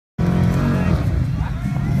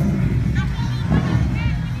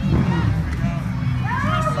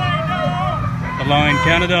Line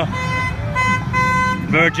Canada,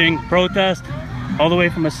 converging protest all the way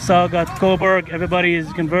from Mississauga to Coburg. Everybody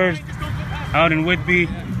is converged out in Whitby.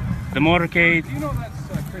 The motorcade,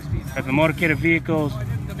 at the motorcade of vehicles,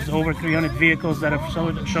 there's over 300 vehicles that have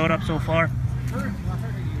showed up so far.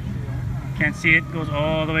 Can't see it, goes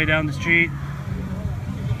all the way down the street.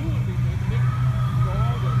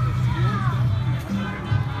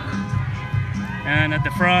 And at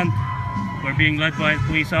the front, we're being led by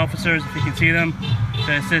police officers, if you can see them,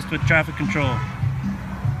 to assist with traffic control.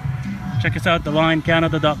 Check us out,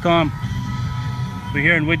 thelinecanada.com. We're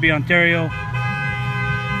here in Whitby, Ontario,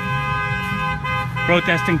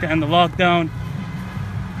 protesting to end the lockdown,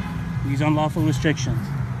 these unlawful restrictions.